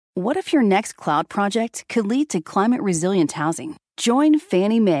What if your next cloud project could lead to climate-resilient housing? Join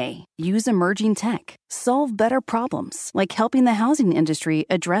Fannie Mae. Use emerging tech. Solve better problems, like helping the housing industry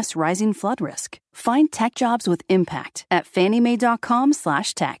address rising flood risk. Find tech jobs with impact at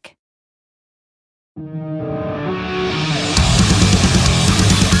fanniemae.com/tech.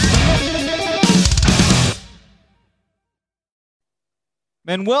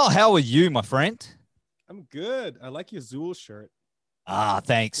 Manuel, how are you, my friend? I'm good. I like your Zool shirt.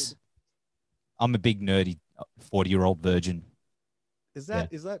 Thanks. I'm a big nerdy 40-year-old virgin. Is that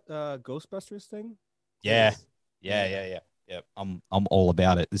Ghostbusters thing? Yeah. Yeah. I'm all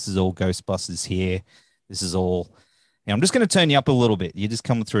about it. This is all Ghostbusters here. This is all. Yeah, I'm just going to turn you up a little bit. You're just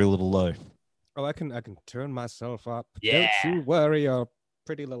coming through a little low. Oh, I can turn myself up. Yeah. Don't you worry, your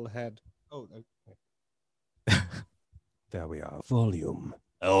pretty little head. Oh, okay. There we are. Volume.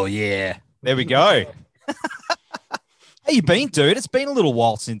 Oh yeah. There we go. How you been, dude? It's been a little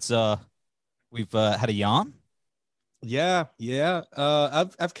while since we've had a yarn. Yeah.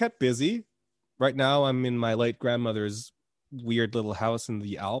 I've kept busy. Right now, I'm in my late grandmother's weird little house in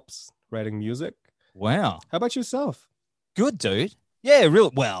the Alps, writing music. Wow. How about yourself? Good, dude. Yeah, really.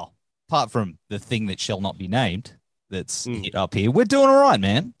 Well, apart from the thing that shall not be named, that's hit up here, we're doing all right,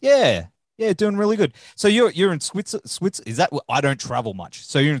 man. Yeah, doing really good. So you're in Switzerland. Is that? I don't travel much.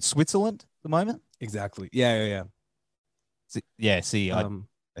 So you're in Switzerland at the moment? Exactly. Yeah. See, I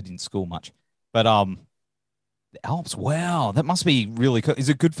didn't school much, but the Alps. Wow, that must be really cool. Is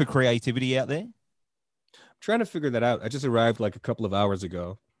it good for creativity out there? I'm trying to figure that out. I just arrived like a couple of hours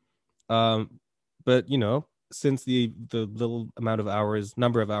ago. But since the little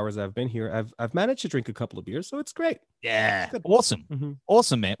number of hours I've been here, I've managed to drink a couple of beers, so it's great. Yeah, awesome,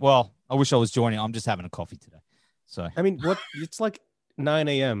 awesome, man. Well, I wish I was joining. I'm just having a coffee today. So I mean, it's like 9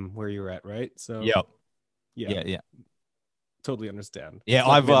 a.m. where you're at, right? So yeah. Totally understand. Yeah,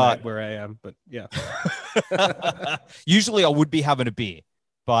 I've where I am, but yeah. Usually I would be having a beer,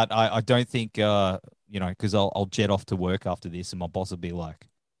 but I don't think because I'll jet off to work after this, and my boss will be like,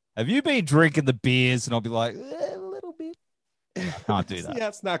 "Have you been drinking the beers?" And I'll be like, a little bit. I can't do that. Yeah,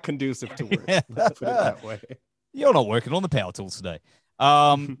 it's not conducive to work. Let's put it that way. You're not working on the power tools today.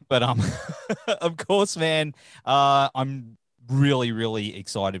 But of course, man, I'm really, really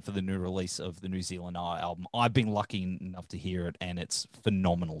excited for the new release of the New Zealand Eye album. I've been lucky enough to hear it, and it's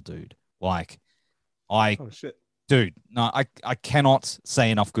phenomenal, dude. Like, Oh shit. Dude, no, I cannot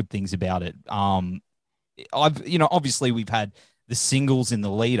say enough good things about it. Obviously we've had the singles in the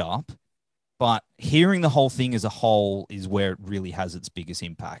lead up, but hearing the whole thing as a whole is where it really has its biggest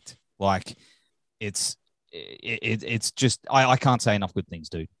impact. Like, it's just I can't say enough good things,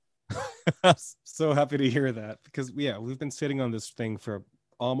 dude. So happy to hear that, because we've been sitting on this thing for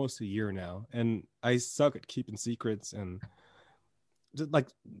almost a year now, and I suck at keeping secrets, and just like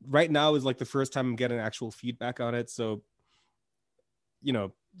right now is like the first time I'm getting actual feedback on it. So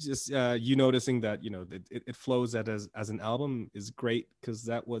just you noticing that it flows as an album is great, because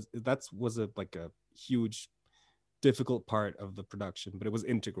that was a huge difficult part of the production, but it was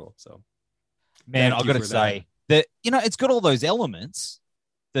integral. So man, I've got to say that it's got all those elements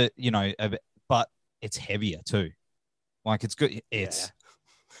that but it's heavier too. Like, it's good.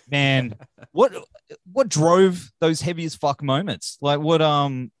 Man, what drove those heavy as fuck moments? Like, what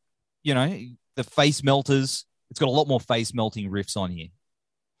the face melters. It's got a lot more face melting riffs on here.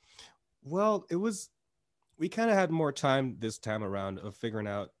 Well, we kind of had more time this time around of figuring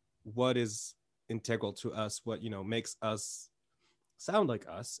out what is integral to us, what makes us sound like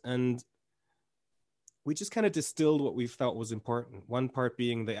us, and we just kind of distilled what we felt was important. One part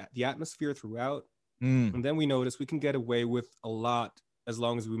being the atmosphere throughout, and then we noticed we can get away with a lot as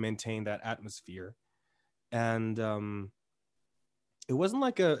long as we maintain that atmosphere. And it wasn't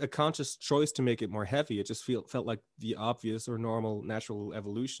like a conscious choice to make it more heavy. It just felt like the obvious or normal natural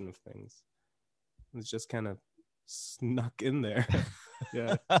evolution of things. It's just kind of snuck in there.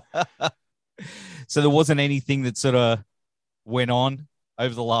 Yeah. So there wasn't anything that sort of went on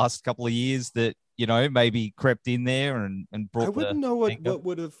over the last couple of years that maybe crept in there and brought. I wouldn't know what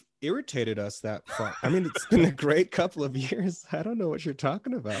would have irritated us that far. I mean, it's been a great couple of years. I don't know what you're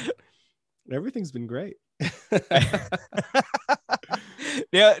talking about. Everything's been great.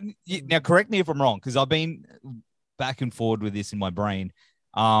 Now, correct me if I'm wrong, because I've been back and forward with this in my brain.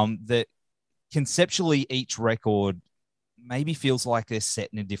 That conceptually, each record maybe feels like they're set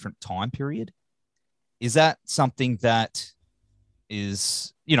in a different time period. Is that something that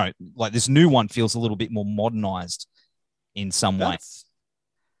is, like this new one feels a little bit more modernized in some way?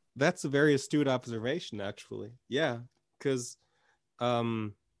 That's a very astute observation, actually. Yeah, because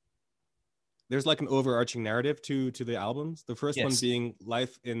there's like an overarching narrative to the albums. The first one Yes. being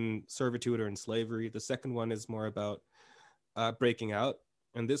life in servitude or in slavery. The second one is more about breaking out,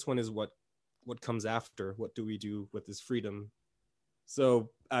 and this one is what comes after. What do we do with this freedom? So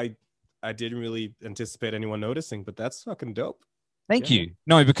I didn't really anticipate anyone noticing, but that's fucking dope. Thank Yeah. you.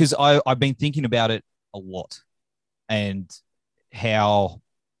 No, because I've been thinking about it a lot, and how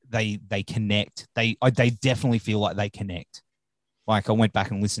they connect. They definitely feel like they connect. Like I went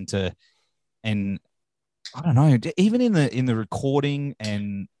back and listened to, and I don't know, even in the recording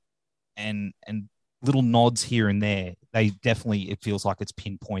and little nods here and there, they definitely, it feels like it's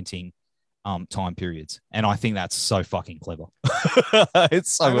pinpointing time periods, and I think that's so fucking clever.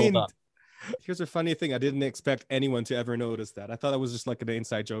 It's so well done. Here's a funny thing. I didn't expect anyone to ever notice that. I thought it was just like an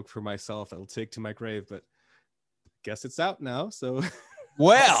inside joke for myself I'll take to my grave, but guess it's out now. So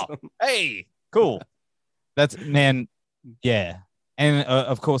Wow. Awesome. Hey, cool. That's, man. Yeah. And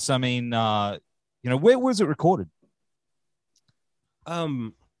of course, I mean, where was it recorded?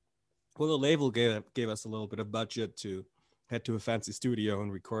 Well, the label gave us a little bit of budget to head to a fancy studio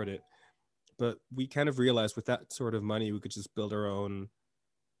and record it, but we kind of realized with that sort of money we could just build our own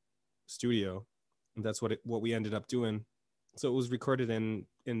studio, and that's what we ended up doing. So it was recorded in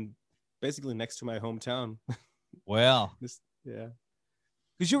basically next to my hometown. Wow. Yeah,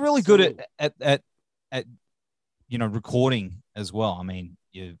 because you're really good at recording as well. I mean,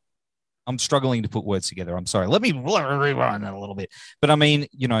 I'm struggling to put words together. I'm sorry. Let me rewind that a little bit. But I mean,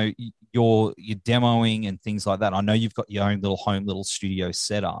 you're demoing and things like that. I know you've got your own little studio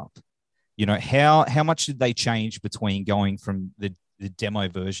set up. How much did they change between going from the demo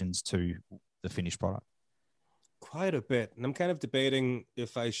versions to the finished product? Quite a bit. And I'm kind of debating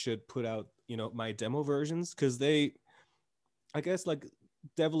if I should put out, my demo versions, because I guess like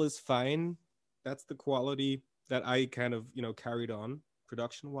Devil is Fine. That's the quality that I kind of, carried on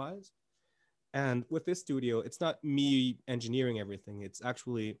production wise. And with this studio, it's not me engineering everything. It's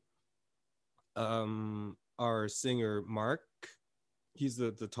actually our singer, Mark. He's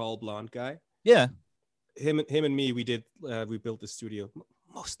the tall blonde guy. Yeah. Him and me, we built the studio.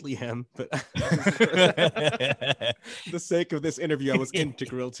 Mostly him, but for the sake of this interview, I was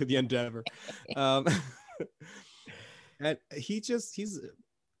integral to the endeavor. And he's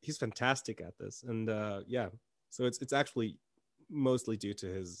fantastic at this, and yeah, so it's actually mostly due to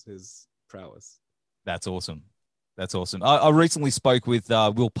his prowess. That's awesome. I recently spoke with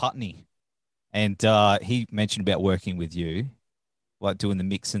Will Putney, and he mentioned about working with you, like doing the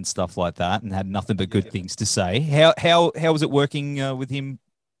mix and stuff like that, and had nothing but good things to say. How was it working with him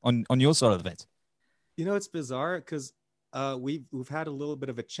on your side of the fence? It's bizarre because we've had a little bit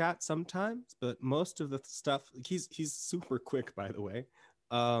of a chat sometimes, but most of the stuff, he's super quick, by the way.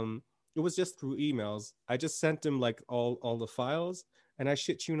 It was just through emails. I just sent him like all the files, and I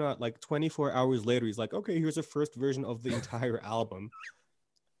shit you not, like 24 hours later, he's like, okay, here's a first version of the entire album.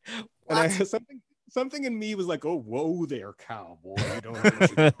 And I something in me was like, oh, whoa there, cowboy. You don't know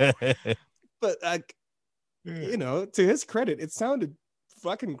what you're doing. But to his credit, it sounded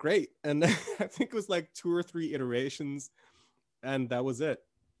fucking great. And I think it was like 2 or 3 iterations, and that was it.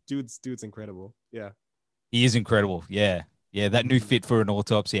 Dude's incredible. Yeah. He is incredible. Yeah. Yeah. That new Fit for an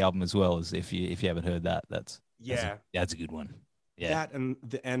Autopsy album as well, as if you haven't heard that, that's a good one. Yeah. That and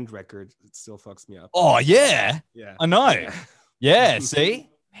the End record, it still fucks me up. Oh yeah. Yeah. I know. Yeah. See?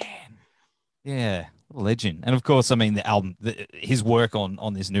 Man. Yeah, what a legend. And of course, I mean, the album, his work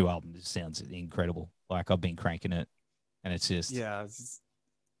on this new album just sounds incredible. Like I've been cranking it, and it's just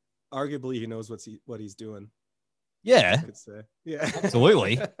arguably he knows what he's doing. Yeah, I could say. Yeah,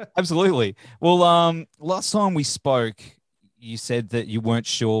 absolutely. Well, last time we spoke, you said that you weren't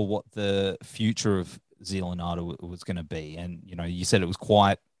sure what the future of Zealand was going to be, and you said it was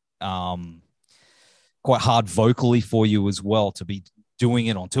quite hard vocally for you as well to be doing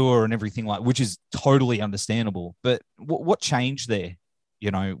it on tour and everything, which is totally understandable. But what changed there?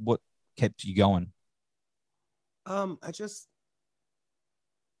 What kept you going? For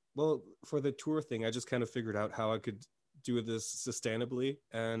the tour thing, I just kind of figured out how I could do this sustainably.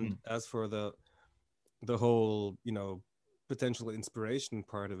 And as for the whole, potential inspiration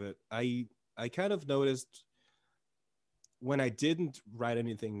part of it, I kind of noticed when I didn't write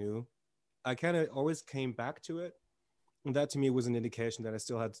anything new, I kind of always came back to it. And that to me was an indication that I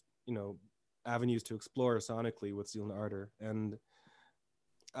still had, avenues to explore sonically with Zealand Ardor. And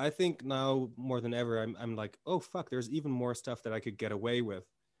I think now more than ever, I'm like, oh, fuck, there's even more stuff that I could get away with.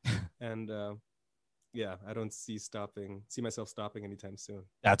 And I don't see myself stopping anytime soon.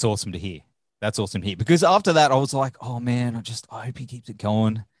 That's awesome to hear. Because after that, I was like, oh man, I hope he keeps it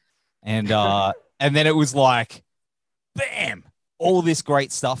going. And and then it was like, bam, all this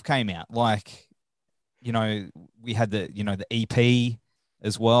great stuff came out. Like, we had the EP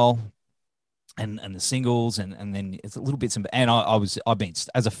as well, and the singles, and then it's a little bits, and I've been,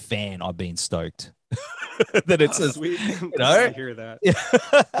 as a fan, I've been stoked that it's sweet. I hear that.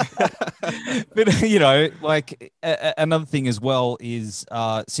 But like another thing as well is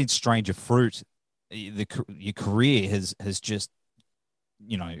since Stranger Fruit, your career has just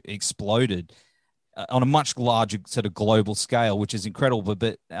exploded on a much larger sort of global scale, which is incredible.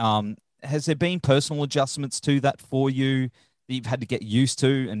 But has there been personal adjustments to that for you that you've had to get used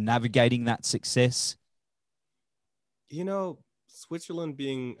to and navigating that success? Switzerland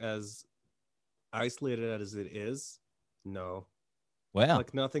being as isolated as it is, no. Wow.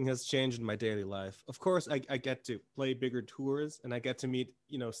 Like nothing has changed in my daily life. Of course, I get to play bigger tours and I get to meet,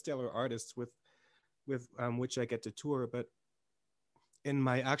 stellar artists with which I get to tour. But in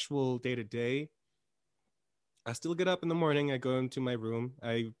my actual day-to-day, I still get up in the morning, I go into my room,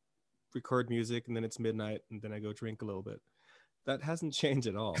 I record music, and then it's midnight, and then I go drink a little bit. That hasn't changed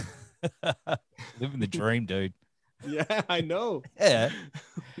at all. Living the dream, dude. Yeah, I know. Yeah.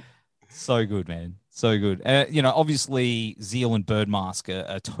 So good, man. So good. Obviously, Zeal and Birdmask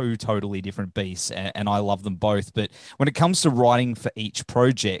are two totally different beasts, and I love them both. But when it comes to writing for each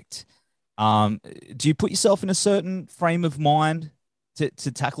project, do you put yourself in a certain frame of mind to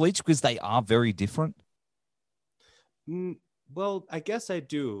tackle each, because they are very different? Well, I guess I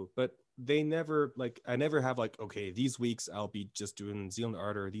do, but they never, I never have okay, these weeks I'll be just doing Zeal and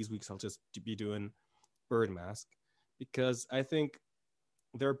Ardor, these weeks I'll just be doing Birdmask, because I think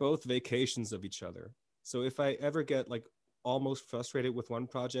they're both vacations of each other. So if I ever get almost frustrated with one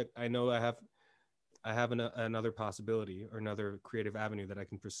project, I know I have another possibility or another creative avenue that I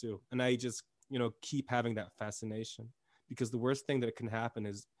can pursue. And I just, keep having that fascination, because the worst thing that can happen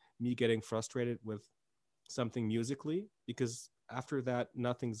is me getting frustrated with something musically, because after that,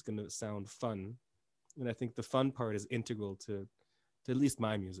 nothing's going to sound fun. And I think the fun part is integral to at least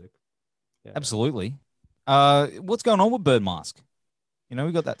my music. Yeah. Absolutely. What's going on with Birdmask?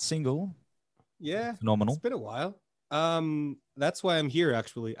 We got that single. Yeah. Phenomenal. It's been a while. That's why I'm here,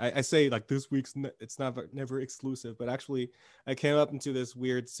 actually. I say this week's, it's never exclusive, but actually I came up into this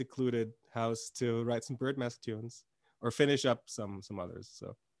weird secluded house to write some Birdmask tunes or finish up some others.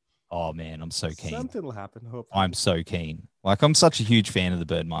 So. Oh man, I'm so keen. Something will happen, hopefully. I'm so keen. I'm such a huge fan of the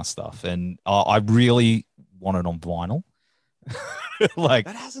Birdmask stuff, and I really want it on vinyl.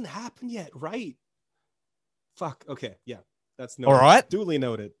 That hasn't happened yet, right? Fuck. Okay, yeah, that's noted. All right. Duly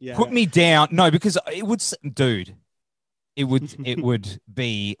noted. Yeah. Put me down. No, because it would, dude. It would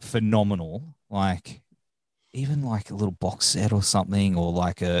be phenomenal. Even a little box set or something, or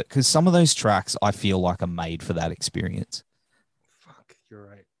because some of those tracks I feel are made for that experience. Fuck, you're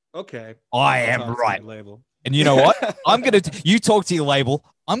right. Okay. I am right. Label. And you know what? You talk to your label.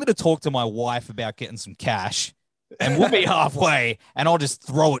 I'm going to talk to my wife about getting some cash, and we'll be halfway, and I'll just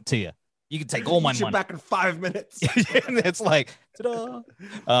throw it to you. You can take all my money. Back in 5 minutes. And it's ta-da.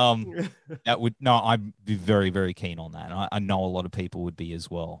 I'd be very, very keen on that. And I know a lot of people would be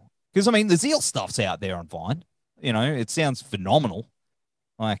as well. Because, the Zeal stuff's out there on Vine. It sounds phenomenal.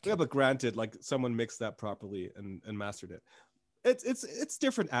 Yeah, but granted, someone mixed that properly and mastered it. It's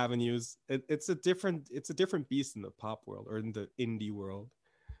different avenues. It's a different beast in the pop world or in the indie world.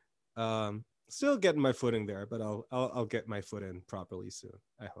 Still getting my footing there, but I'll get my foot in properly soon,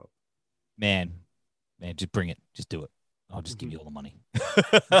 I hope. Man, just bring it. Just do it. I'll just give you all the money.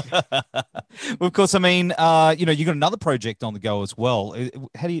 Well, of course, you got another project on the go as well.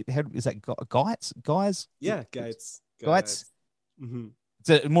 How is that? Guys? Yeah, Guides. Mm-hmm.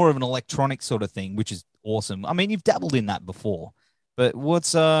 It's more of an electronic sort of thing, which is awesome. You've dabbled in that before, but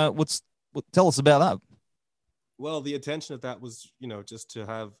tell us about that. Well, the intention of that was, just to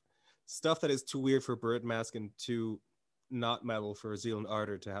have stuff that is too weird for Birdmask and too not metal for Zeal and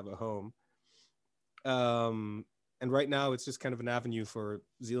Ardor to have a home. And right now it's just kind of an avenue for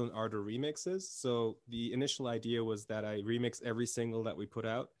Zeal and Ardor remixes. So the initial idea was that I remix every single that we put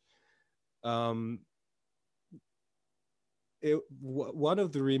out. One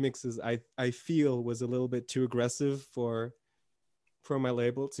of the remixes I feel was a little bit too aggressive for my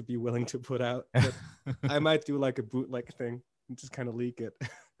label to be willing to put out. But I might do a bootleg thing and just kind of leak it.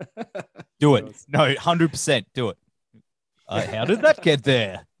 Do it. No, 100% do it. How did that get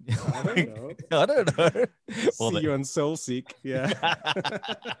there? I don't know. See you on Soulseek. Yeah.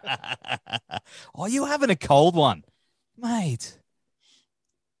 Oh, you having a cold one, mate?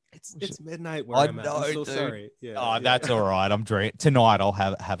 It's midnight where I'm at. I'm so dude. Sorry. Yeah. Oh, that's all right. Tonight I'll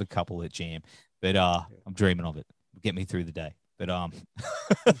have a couple at jam, but I'm dreaming of it. Get me through the day. But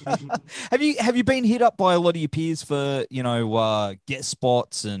have you been hit up by a lot of your peers for guest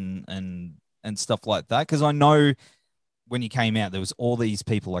spots and stuff like that? Because I know when you came out, there was all these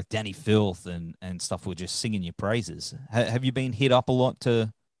people like Danny Filth and stuff were just singing your praises. Have you been hit up a lot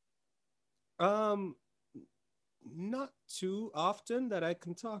to? Not too often that I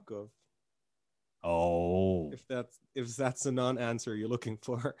can talk of. Oh, If that's a non-answer you're looking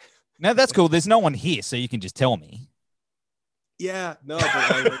for. No, that's cool. There's no one here, so you can just tell me. Yeah, no,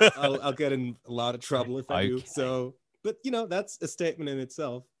 but I'll get in a lot of trouble if I do. So, but that's a statement in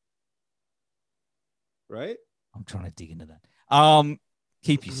itself, right? I'm trying to dig into that.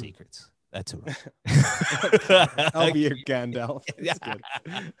 Keep your secrets. That's all right. I'll be your Gandalf. That's good.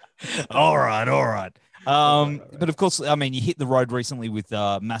 All right. But of course, I mean, you hit the road recently with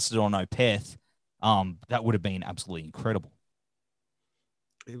Macedon Opeth. That would have been absolutely incredible.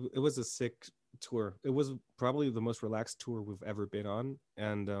 It was a sick tour. It was probably the most relaxed tour we've ever been on,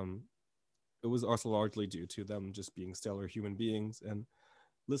 and it was also largely due to them just being stellar human beings and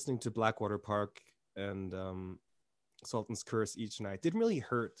listening to Blackwater Park and Sultan's Curse each night didn't really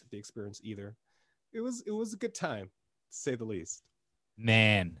hurt the experience either. It was a good time, to say the least.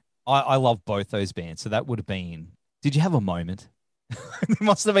 Man, I love both those bands. So that would have been. Did you have a moment? There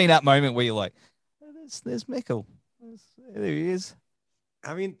must have been that moment where you're like, oh, "There's Mikkel. There he is."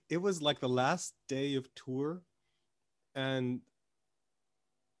 I mean, it was like the last day of tour, and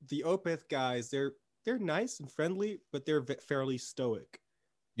the Opeth guys, they're nice and friendly, but they're fairly stoic.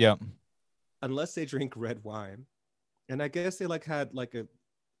 Yeah. Unless they drink red wine. And I guess they had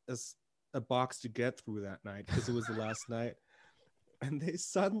a box to get through that night because it was the last night. And they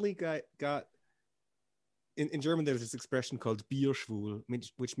suddenly got in German, there's this expression called Bierschwul,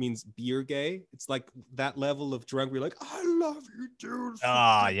 which means beer gay. It's like that level of drunk where you're like, I love you, dude.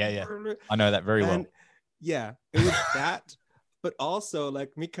 Yeah. I know that very well. Yeah, it was that. But also,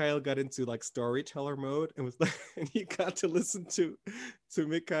 like, Mikhail got into like storyteller mode and was like, and you got to listen to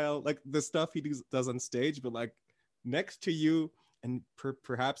Mikhail, like the stuff he does on stage, but like next to you, and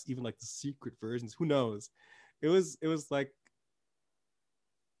perhaps even like the secret versions. Who knows? It was like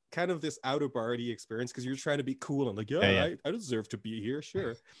kind of this out of body experience because you're trying to be cool and like, yeah. I deserve to be here,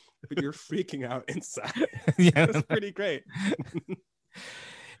 sure, but you're freaking out inside. Yeah, it's pretty great.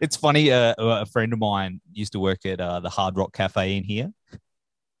 It's funny. A friend of mine used to work at the Hard Rock Cafe in here,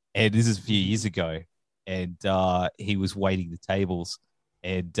 and this is a few years ago. And he was waiting the tables,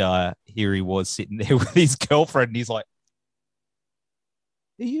 and here he was sitting there with his girlfriend. And he's like,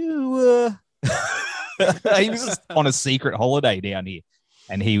 "Are you?" He was just on a secret holiday down here,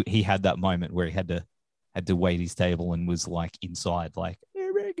 and he had that moment where he had to wait his table and was like inside, like,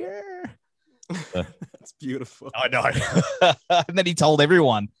 "Here we go." That's beautiful. I know. And then he told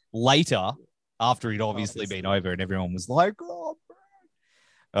everyone later, after he'd obviously been over, and everyone was like,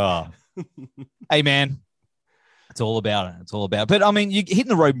 "Oh, hey man, it's all about it. It's all about." But I mean, you're hitting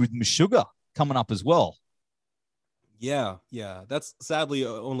the road with Meshuggah coming up as well. Yeah. That's sadly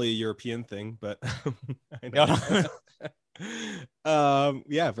only a European thing, but I know.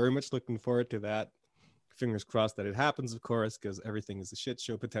 Yeah, very much looking forward to that. Fingers crossed that it happens, of course, because everything is a shit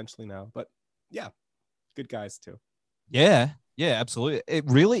show potentially now. But yeah, good guys too. Yeah, absolutely. It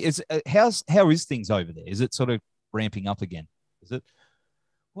really is. How is things over there? Is it sort of ramping up again? Is it?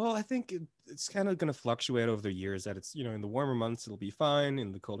 Well, I think it's kind of going to fluctuate over the years. That it's in the warmer months it'll be fine.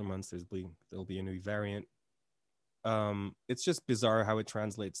 In the colder months there'll be a new variant. It's just bizarre how it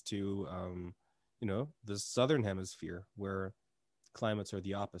translates to the southern hemisphere where climates are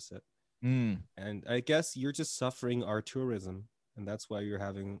the opposite. And I guess you're just suffering our tourism, and that's why you're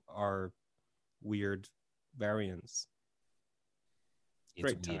having our weird variants. It's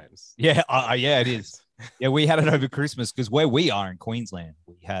great weird. Times. Yeah, yeah, it is. Yeah, we had it over Christmas because where we are in Queensland,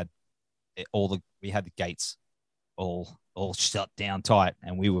 we had the gates all shut down tight,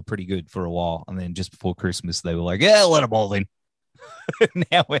 and we were pretty good for a while. And then just before Christmas, they were like, "Yeah, let them all in."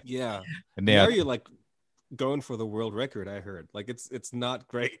 Now you're like going for the world record. I heard like it's not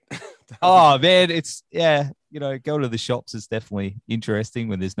great. Oh man, go to the shops is definitely interesting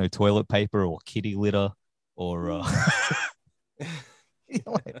when there's no toilet paper or kitty litter or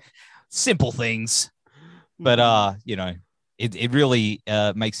simple things. But it really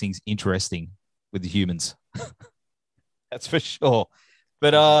makes things interesting with the humans. That's for sure.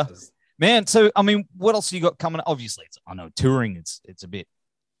 But man, so I mean, what else you got coming? Obviously, I know touring. It's a bit,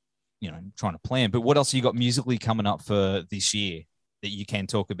 trying to plan. But what else you got musically coming up for this year that you can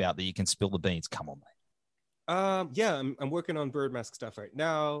talk about, that you can spill the beans? Come on, mate. Yeah, I'm working on Bird Mask stuff right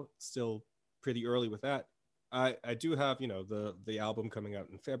now. Still pretty early with that. I do have the album coming out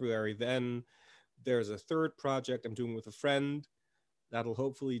in February. Then There's a third project I'm doing with a friend that'll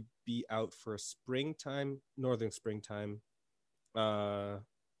hopefully be out for northern springtime,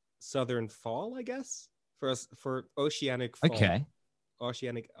 southern fall, I guess, for oceanic fall, Okay.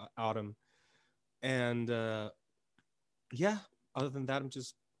 oceanic autumn. And yeah, other than that, I'm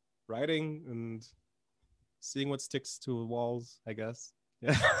just writing and seeing what sticks to the walls, I guess.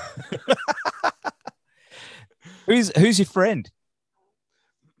 Yeah. Who's your friend?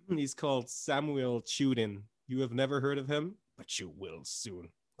 He's called Samuel Chudin. You have never heard of him, but you will soon.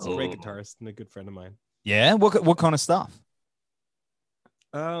 He's a great guitarist and a good friend of mine. Yeah. What kind of stuff?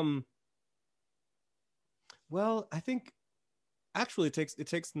 Well, I think actually it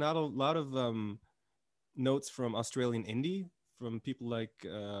takes not a lot of notes from Australian indie, from people like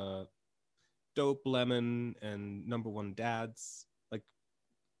Dope Lemon and Number One Dads, like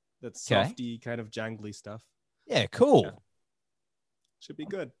that softy kind of jangly stuff. Yeah, cool. Yeah. Should be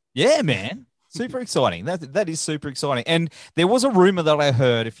good. Yeah, man. Super exciting. That is super exciting. And there was a rumor that I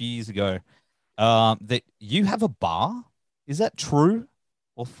heard a few years ago that you have a bar. Is that true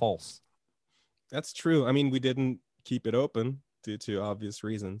or false? That's true. I mean, we didn't keep it open due to obvious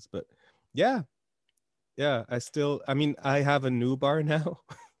reasons, but yeah. I have a new bar now,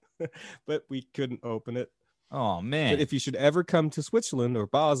 but we couldn't open it. Oh, man. But if you should ever come to Switzerland or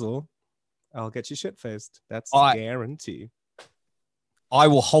Basel, I'll get you shit-faced. That's a guarantee. I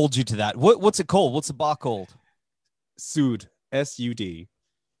will hold you to that. What's it called? What's the bar called? Sud. S-U-D.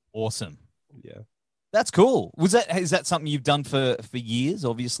 Awesome. Yeah. That's cool. Is that something you've done for years?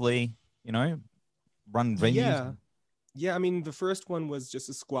 Obviously, run venues. Yeah. I mean, the first one was just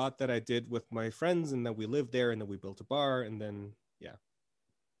a squat that I did with my friends, and then we lived there, and then we built a bar, and then yeah.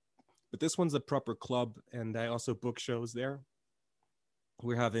 But this one's a proper club, and I also book shows there.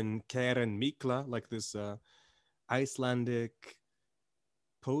 We're having Keren Mikla, like this Icelandic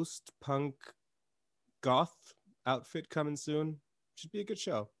post-punk goth outfit coming soon. Should be a good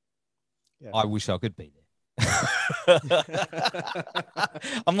show. Yeah. I wish I could be there.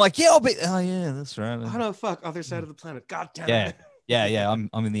 I'm like, yeah, I'll be. Oh, yeah, that's right. Oh no, fuck, other side of the planet. God damn it. Yeah.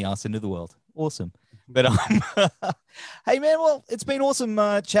 I'm in the arse end of the world. Awesome. But hey, man. Well, it's been awesome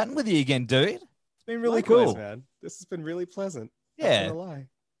chatting with you again, dude. It's been really Likewise, cool, man. This has been really pleasant. Yeah. Not gonna lie.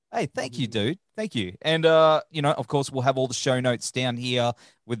 Hey, thank you, dude. Thank you. And, of course, we'll have all the show notes down here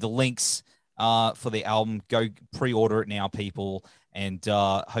with the links for the album. Go pre-order it now, people. And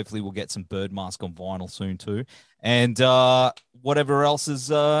hopefully we'll get some Bird Mask on vinyl soon, too. And whatever else is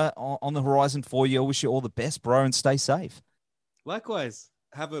on the horizon for you, I wish you all the best, bro, and stay safe. Likewise.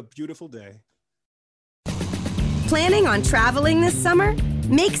 Have a beautiful day. Planning on traveling this summer?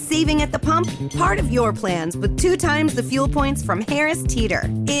 Make saving at the pump part of your plans with 2 times the fuel points from Harris Teeter.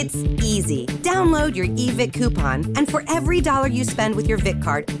 It's easy. Download your eVic coupon, and for every $1 you spend with your Vic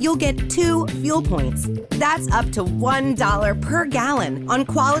card, you'll get 2 fuel points. That's up to $1 per gallon on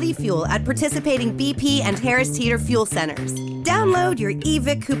quality fuel at participating BP and Harris Teeter fuel centers. Download your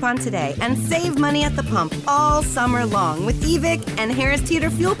eVic coupon today and save money at the pump all summer long with eVic and Harris Teeter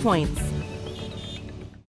fuel points.